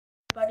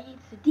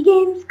It's the D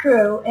Games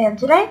crew, and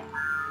today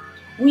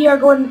we are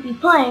going to be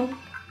playing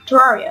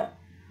Terraria.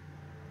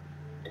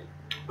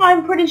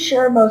 I'm pretty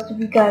sure most of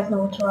you guys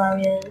know what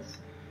Terraria is.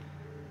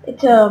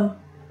 It's a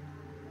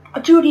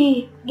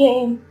 2D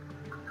game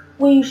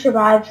where you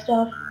survive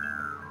stuff.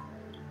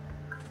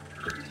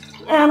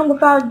 And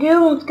without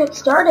ado, let's get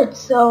started.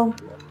 So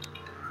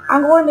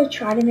I'm going to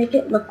try to make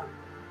it look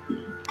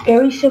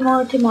very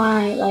similar to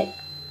my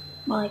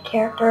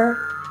character,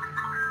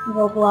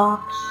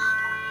 Roblox,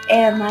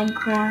 and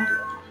Minecraft.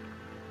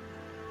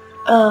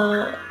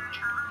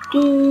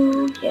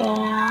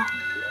 Yeah.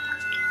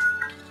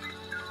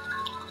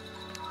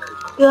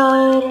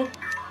 Good.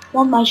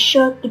 Want my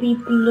shirt to be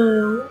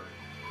blue.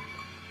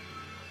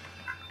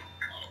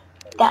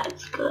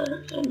 That's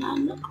good. And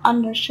then the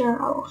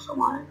undershirt, I also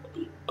want it to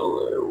be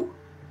blue.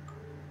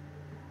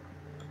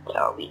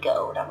 There we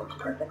go. That looks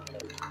perfect.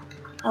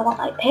 I want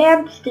my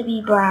pants to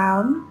be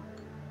brown.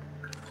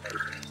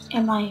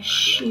 And my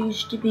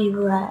shoes to be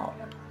red.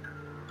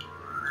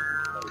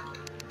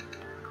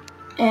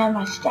 And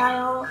my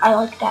style, I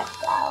like that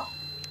style.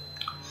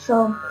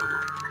 So,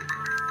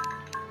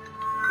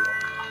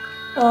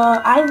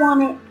 I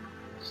want it,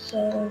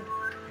 so,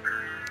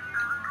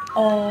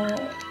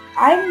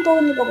 I'm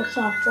going to go with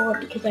soft forward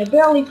because I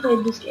barely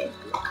played this game.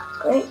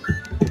 Great.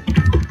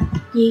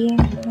 Yeah,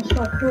 let's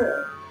start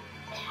through.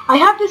 I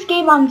have this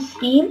game on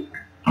Steam,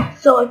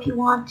 so if you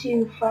want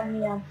to find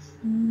me on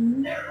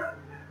Steam,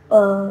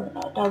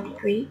 that would be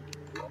great.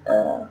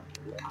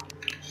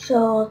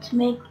 So let's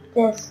make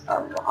this a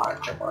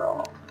large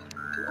world.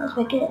 Let's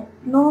make it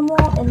normal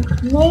and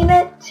name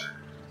it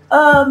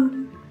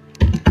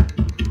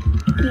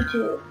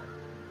YouTube.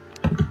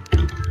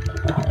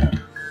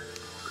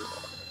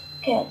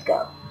 Okay, let's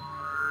go.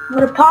 I'm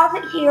gonna pause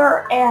it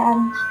here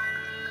and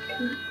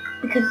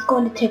because it's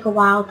going to take a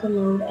while to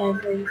load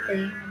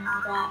everything and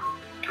all that.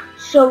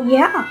 So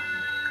yeah.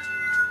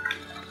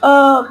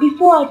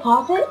 Before I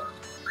pause it,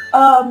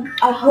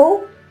 I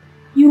hope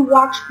you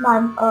watched my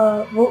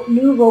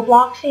new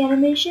Roblox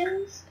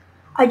animations.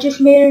 I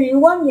just made a new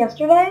one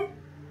yesterday.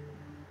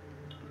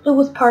 It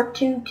was part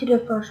 2 to the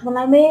first one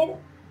I made.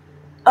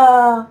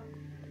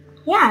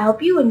 Yeah, I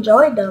hope you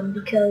enjoyed them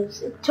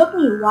because it took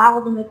me a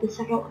while to make the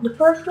second one. The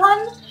first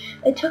one,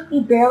 it took me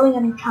barely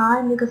any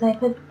time because I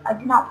did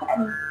not put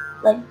any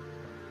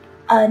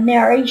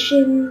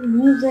narration,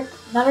 music,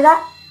 none of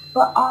that.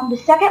 But on the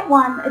second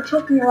one, it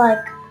took me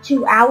like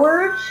 2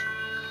 hours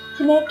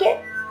to make it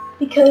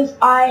because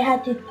I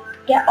had to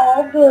get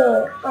all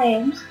the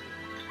frames,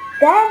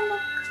 then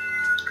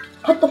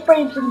put the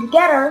frames in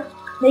together,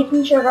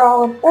 making sure they're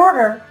all in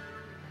order,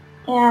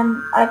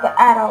 and I could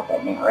add all the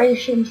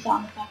narration,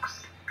 sound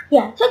effects.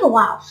 Yeah, it took a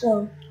while,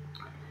 so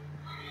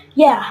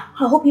yeah,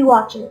 I hope you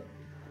watch it,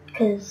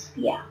 because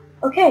yeah.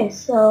 Okay,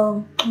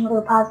 so I'm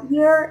going to pause it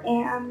here,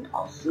 and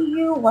I'll see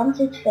you once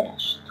it's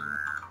finished.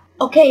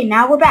 Okay,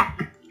 now we're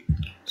back.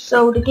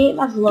 So the game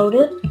has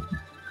loaded.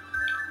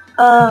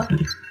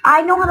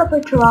 I know how to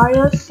play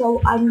Terraria, so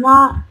I'm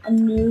not a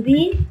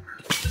newbie,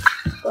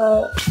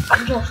 but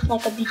I'm just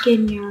like a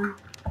beginner.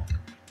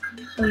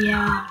 So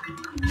yeah,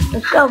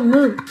 let's go,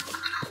 move.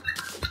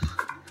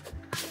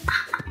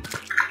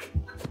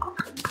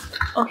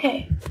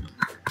 Okay,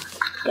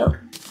 go.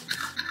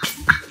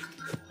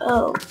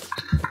 Oh,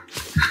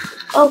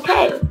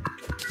 okay.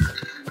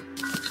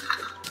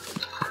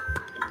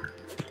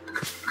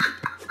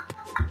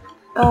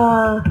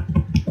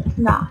 It's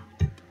not.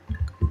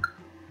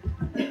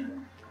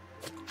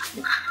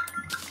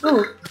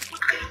 Ooh.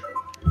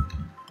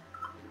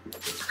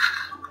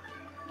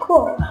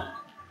 Cool.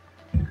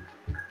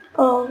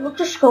 Oh, let's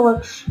just go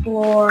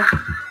explore.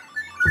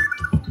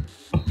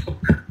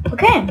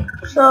 Okay,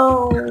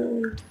 so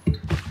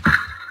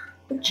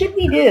what should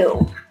we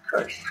do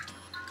first?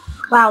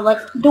 Wow, like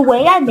the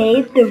way I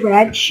made the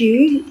red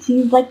shoes, it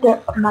seems like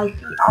my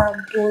feet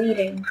are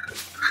bleeding.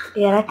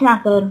 Yeah, that's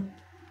not good.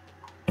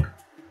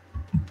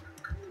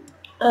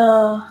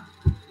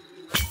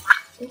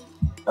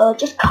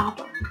 Just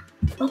copper.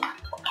 What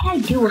can I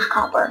do with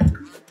copper?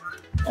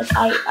 Like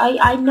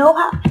I know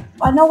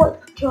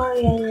what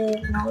Terraria is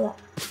and all that.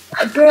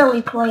 I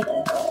barely played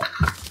it.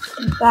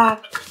 In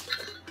fact,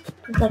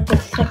 it's like the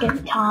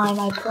second time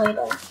I played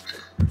it.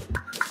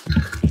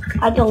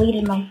 I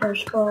deleted my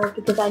first world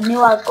because I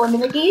knew I was going to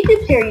make a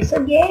YouTube series,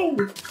 so yay!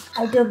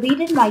 I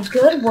deleted my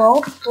good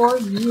world for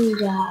you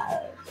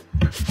guys.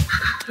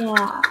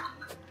 Yeah.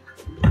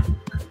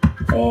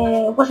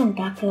 It wasn't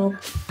that good.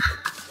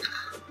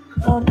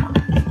 Oh no.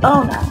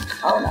 Oh no.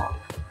 Oh no.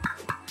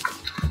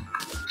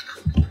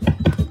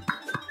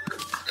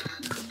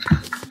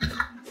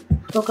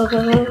 Go, go,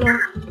 go, go, go.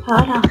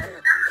 Oh no.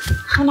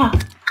 Oh no.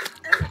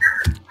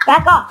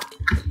 Back off.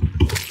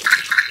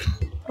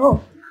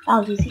 Oh,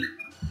 that was easy.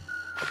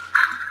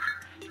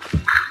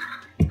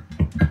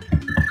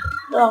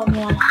 Oh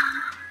man.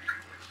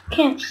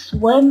 Can't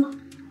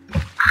swim.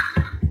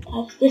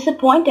 That's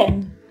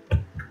disappointing.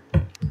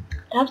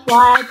 That's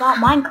why I bought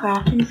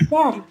Minecraft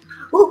instead.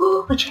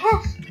 Ooh, a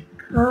chest!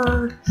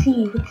 Let's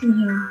see what's in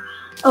here.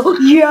 Oh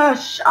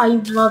yes, I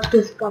love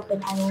this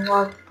weapon. I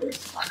love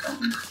this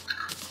weapon.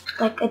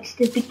 Like, it's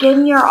the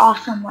begin your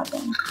awesome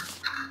weapon.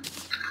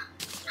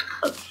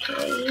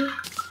 Okay.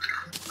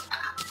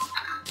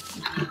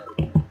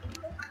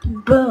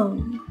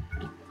 Boom.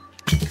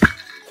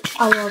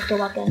 I love the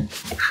weapon.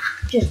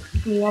 Just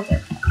love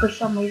it for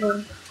some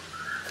reason.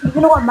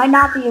 Even though it might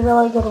not be a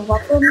really good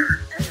weapon,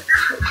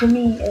 to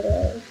me it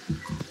is.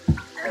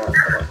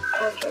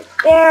 Right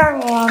there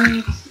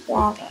and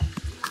that.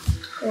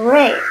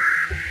 Great.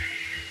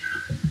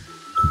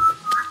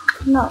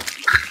 No,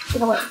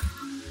 get away.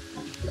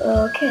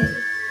 Okay.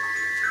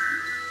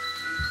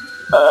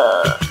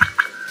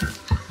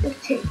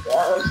 Let's take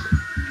those.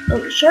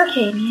 Oh, sure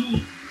can,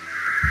 yay.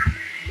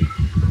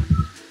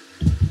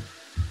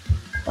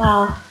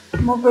 Wow,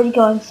 I'm already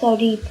going so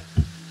deep.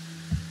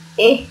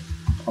 Eh.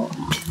 Oh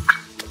no.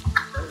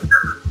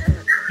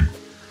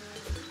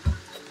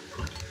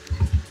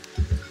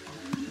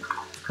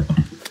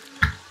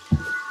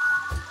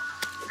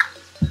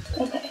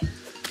 Okay.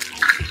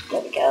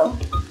 There we go.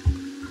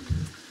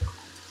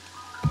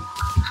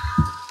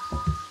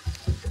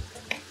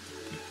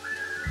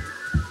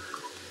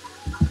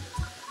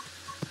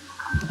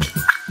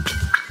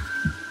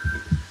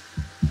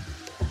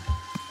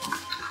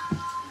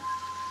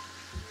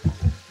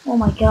 Oh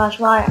my gosh,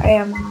 where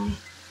am I?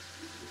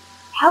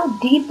 How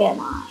deep am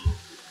I?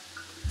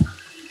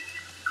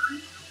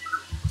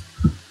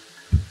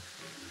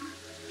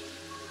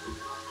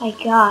 My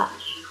gosh.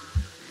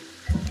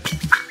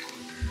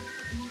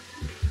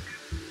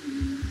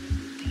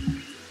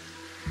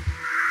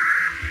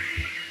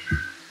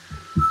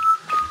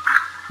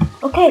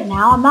 Okay,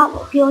 now I'm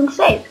not feeling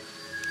safe.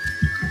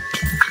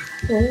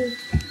 Oh.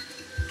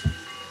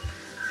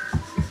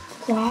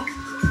 That.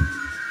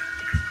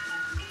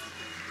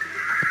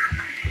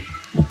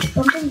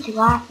 Something's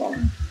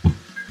laughing.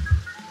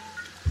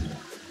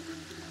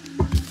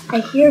 I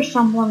hear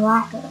someone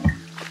laughing.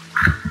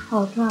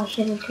 Oh gosh,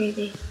 it is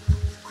creepy.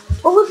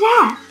 What was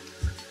that?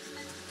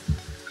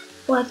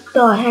 What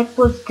the heck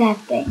was that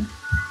thing?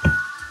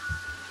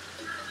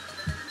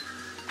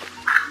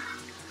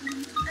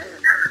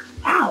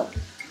 Ow!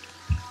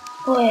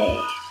 Wait.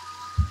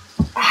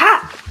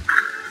 Aha!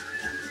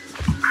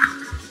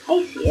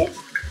 I see it.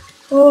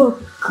 Oh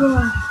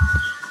gosh.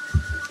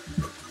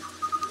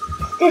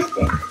 It's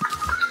distant.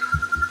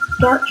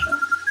 Darkness.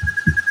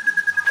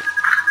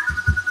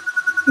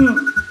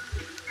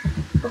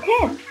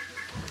 Okay.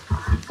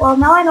 Well,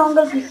 now I know I'm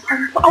gonna be.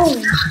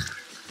 Oh.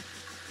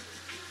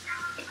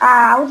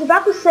 I was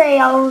about to say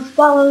I was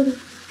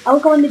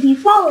going to be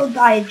followed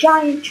by a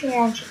giant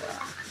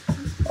tarantula.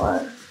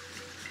 Or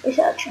is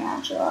that a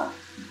tarantula?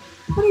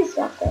 What is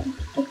that thing?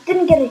 I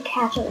didn't get a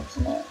catch of its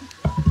name.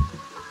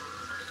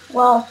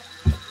 Well.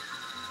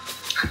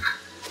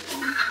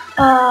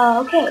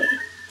 Okay.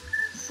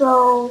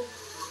 So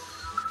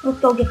let's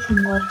go get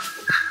some wood.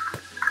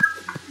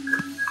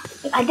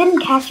 I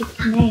didn't catch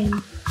its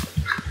name.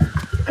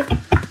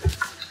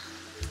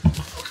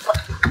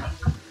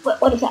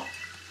 What is that?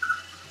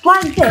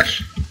 Flying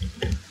fish.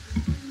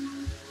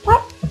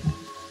 What?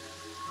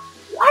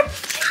 What?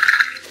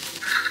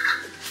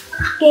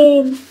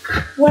 Game.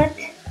 What?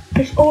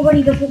 This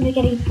already doesn't make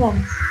any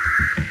sense.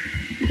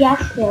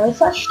 Yes, there is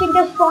such thing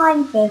as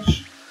flying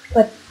fish,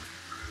 but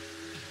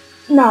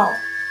no.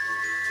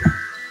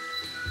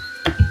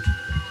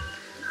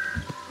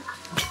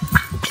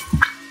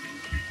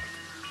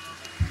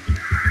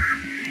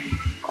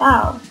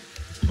 Wow.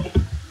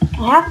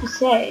 I have to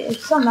say,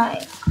 there's some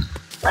like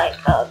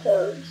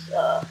those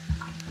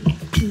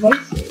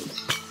races.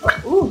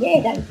 Oh, ooh,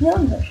 yeah, that is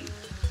million version.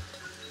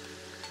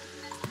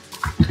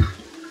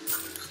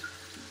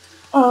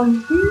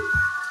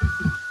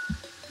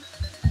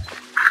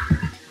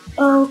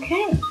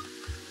 Okay.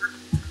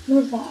 What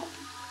is that?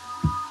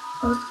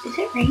 Oh, is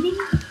it raining?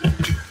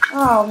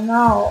 Oh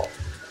no.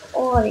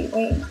 Already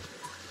raining.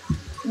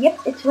 Yep,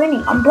 it's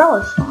raining.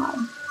 Umbrella's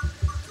fine.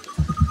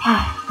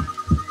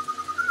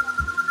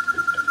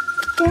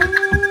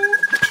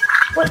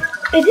 What?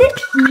 Is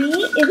it me?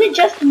 Is it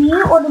just me,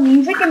 or the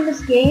music in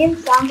this game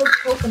sounds like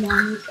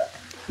Pokemon music?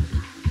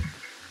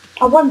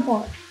 At one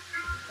point.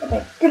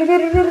 Okay. I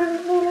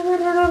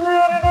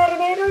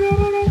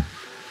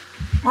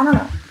don't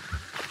know.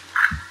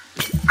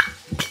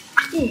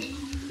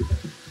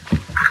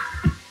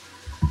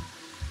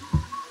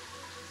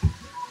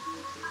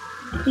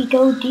 We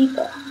go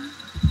deeper.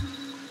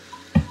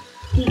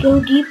 We go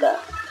deeper.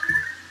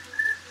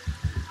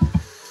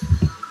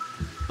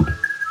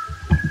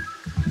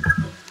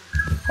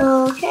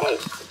 Okay.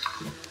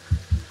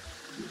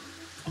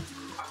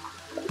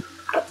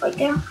 Put right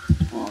there.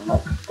 And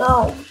let's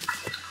go.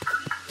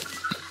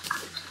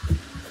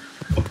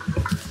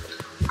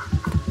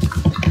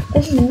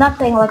 This is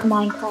nothing like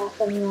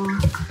Minecraft anymore.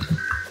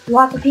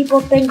 Lots of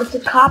people think it's a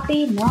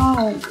copy.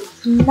 No,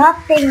 it's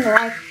nothing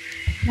like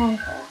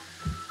Minecraft.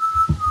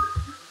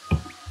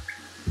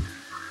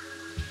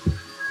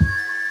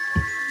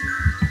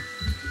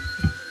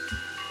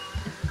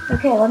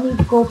 Okay, let me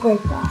go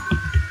break that.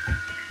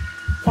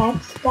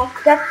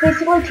 That's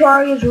basically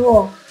Terraria's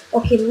rule.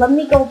 Okay, let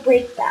me go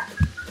break that.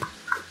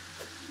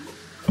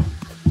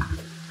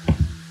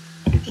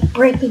 Just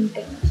breaking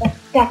things.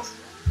 That's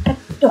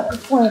the whole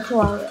point of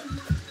Terraria.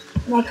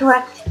 Am I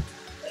correct?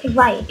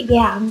 Right,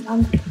 yeah,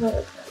 I'm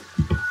correct.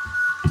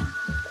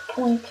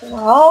 Point to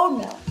oh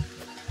no.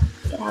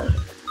 Get out of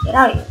here. Get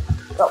out of here.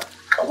 Go.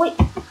 Go away.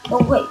 Go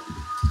away.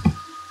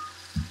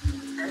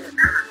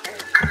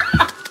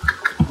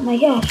 Oh my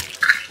gosh.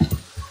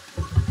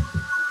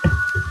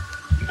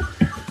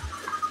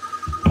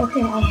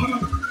 Okay, I hit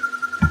it.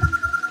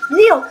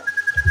 Zeal!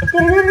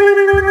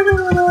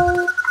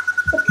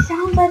 It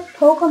sounds like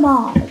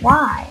Pokemon.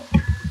 Why?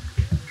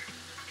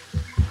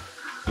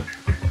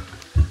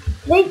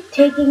 They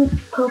taking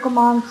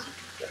Pokemon's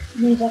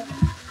music.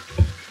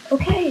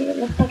 Okay, it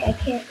looks like I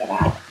can't get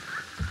out.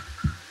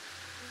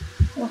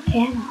 Or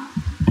can I?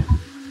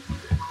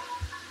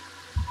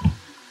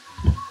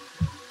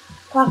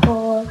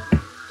 Parkour.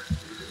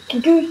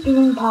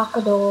 Doing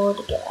parkour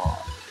to get out.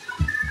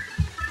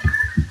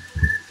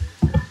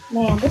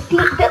 Man, this game,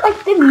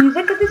 the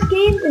music of this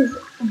game is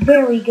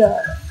very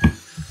good.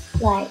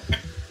 Like,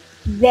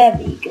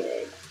 very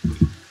good.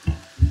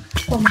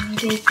 So many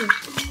bases.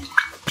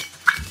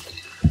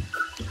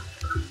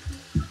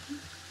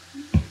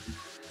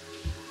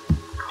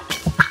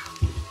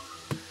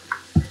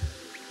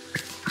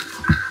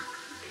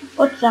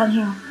 What's down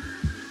here?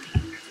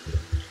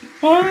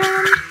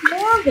 And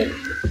more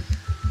bases.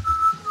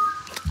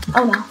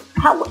 Oh no.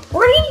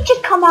 Where did he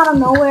just come out of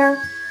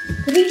nowhere?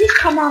 Did he just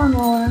come out of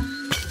nowhere?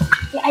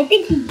 Yeah, I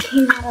think he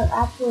came out of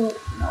absolute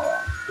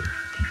nowhere.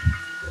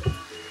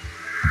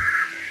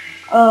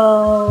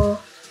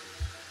 Oh.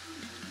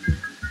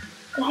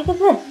 What the heck is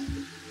this?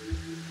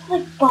 It's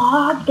like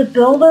Bob the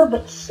Builder,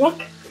 but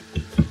sick.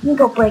 Let me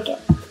go break it.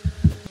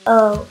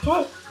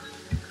 Okay.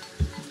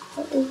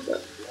 What is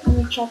it? Let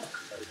me check.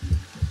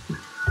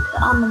 It's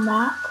on the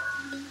map.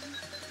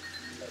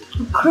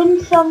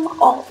 Crimson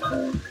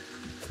Altar.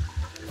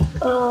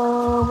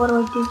 What do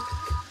I do?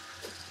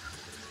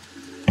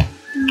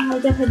 I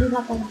guess I do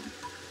nothing.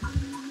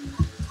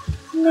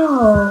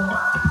 No.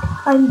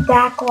 I'm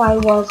back where I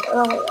was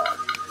earlier.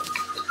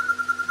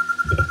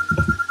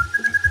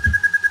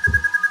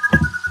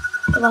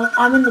 Like,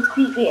 I'm in the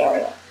creepy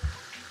area.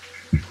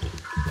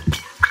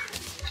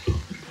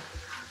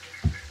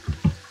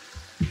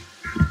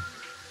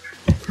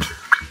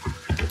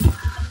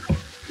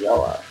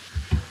 YOLO.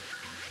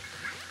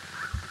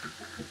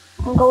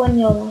 I'm going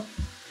YOLO.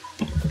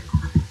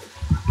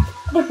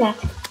 What is that?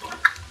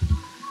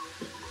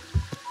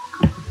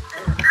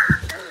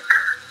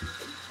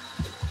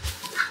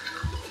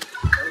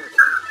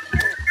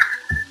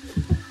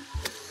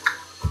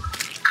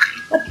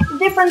 What's the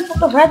difference with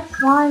the red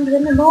slimes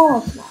and the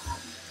normal slimes?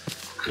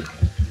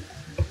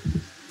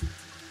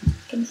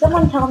 Can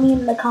someone tell me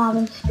in the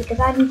comments, because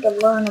I need to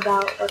learn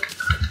about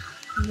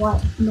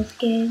what in this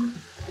game.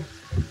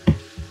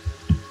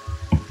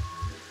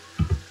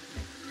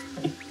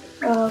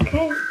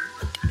 Okay.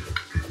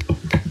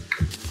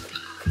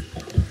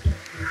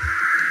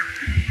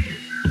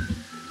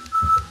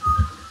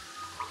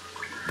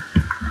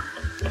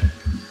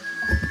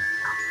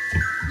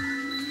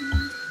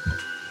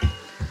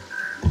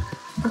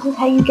 This is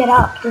how you get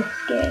up this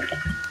game.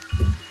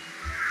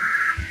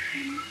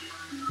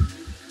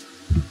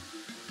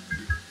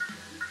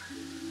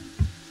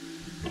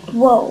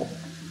 Whoa.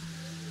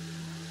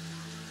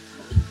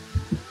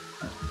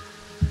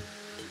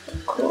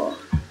 Cool.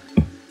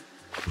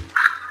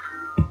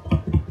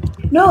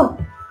 No!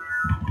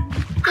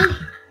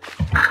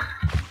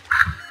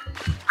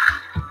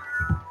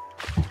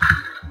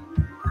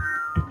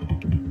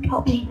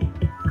 Help me.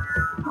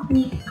 Help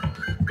me.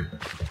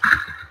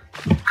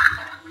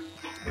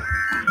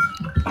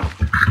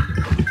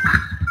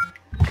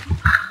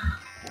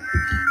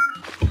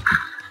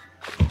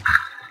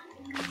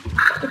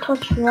 The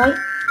torch right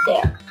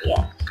there,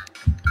 yes.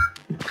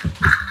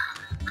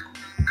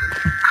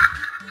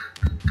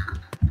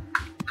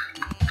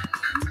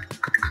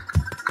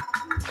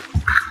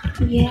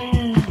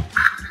 Yeah.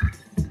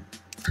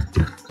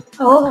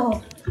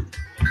 Oh.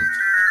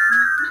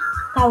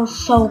 That was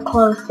so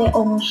close, they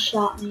almost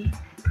shot me.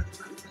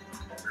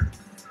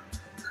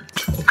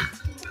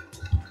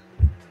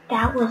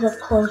 That was a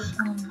close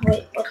one.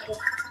 Wait, what's this?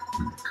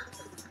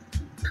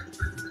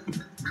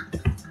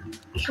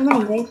 So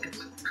many bases.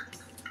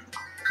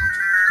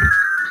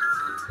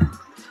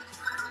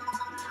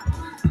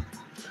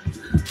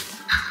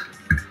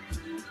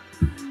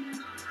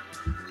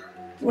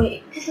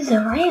 Wait, this is a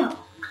rail.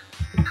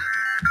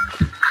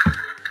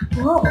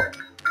 Whoa.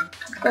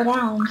 Let's go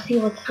down and see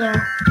what's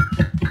there.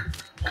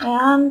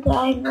 And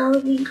I've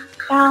already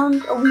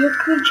found a weird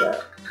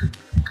creature.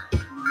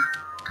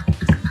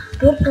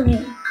 Good for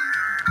me.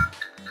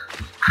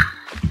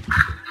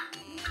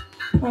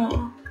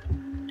 Yeah.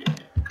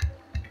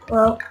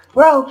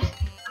 Ropes.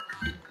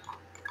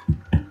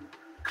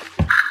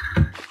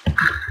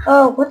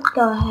 Oh, what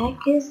the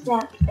heck is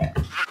that thing?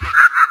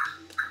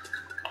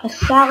 A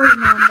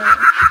salamander.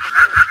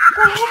 What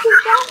the heck is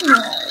that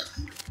noise?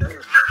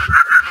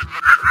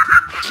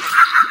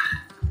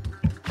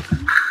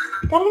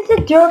 That is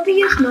the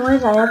derpiest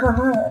noise I ever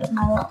heard in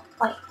my life.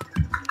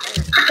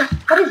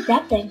 What is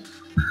that thing?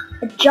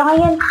 A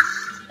giant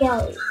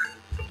skelly.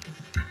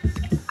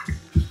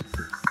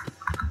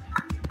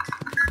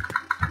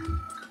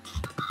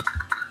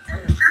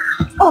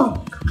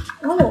 Oh,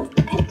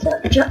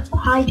 it's a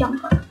high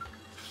jumper.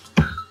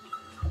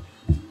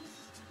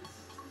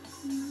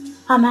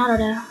 I'm out of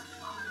there.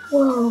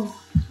 Whoa,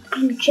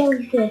 blue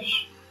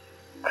jellyfish.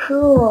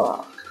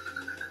 Cool.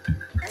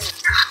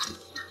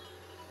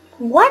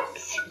 What?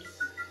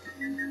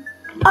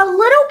 A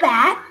little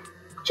bat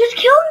just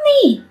killed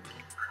me.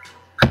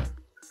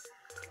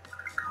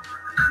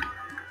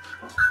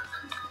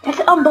 That's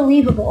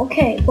unbelievable.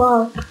 Okay,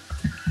 well,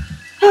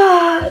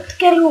 it's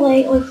getting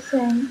late.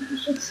 Listen, you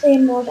should stay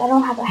indoors. I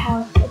don't have a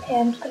house. Okay,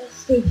 I'm just gonna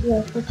stay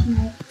here for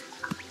tonight.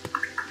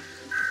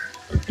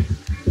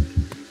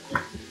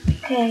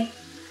 Okay,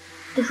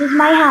 this is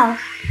my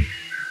house.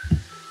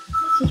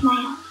 This is my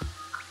house.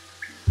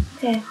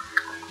 Okay.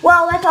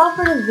 Well, that's all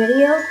for this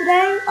video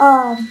today.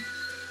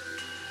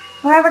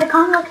 Remember to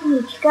comment and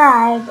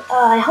subscribe.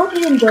 I hope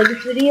you enjoyed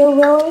this video,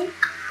 really,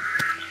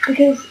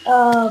 because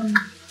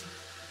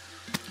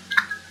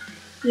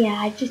yeah,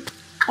 I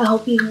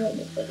hope you enjoyed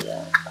this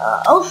video.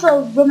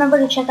 Also, remember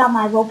to check out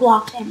my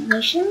Roblox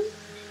animations,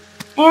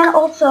 and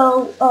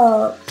also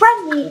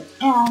friend me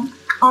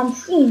on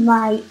Steam.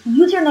 My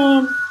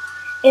username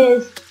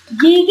is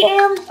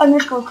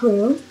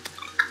ggams_crew.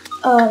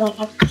 Like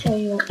I can show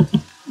you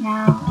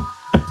now.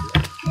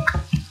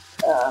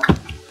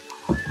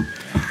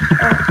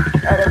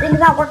 The thing's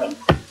not working.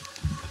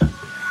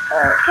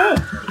 Okay.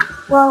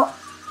 Well,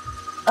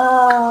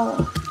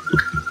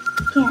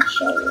 can't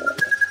show you.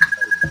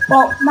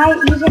 Well, my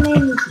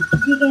username is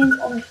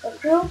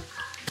ggams_crew.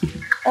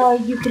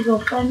 You could go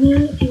friend me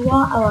if you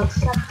want. I'll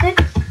accept it.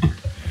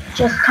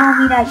 Just tell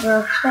me that you're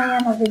a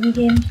fan of the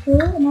ggams crew,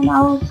 and then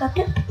I'll accept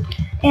it.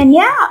 And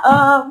yeah,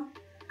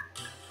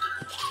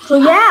 so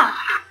yeah,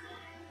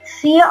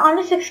 see you on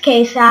the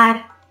 6K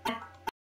side.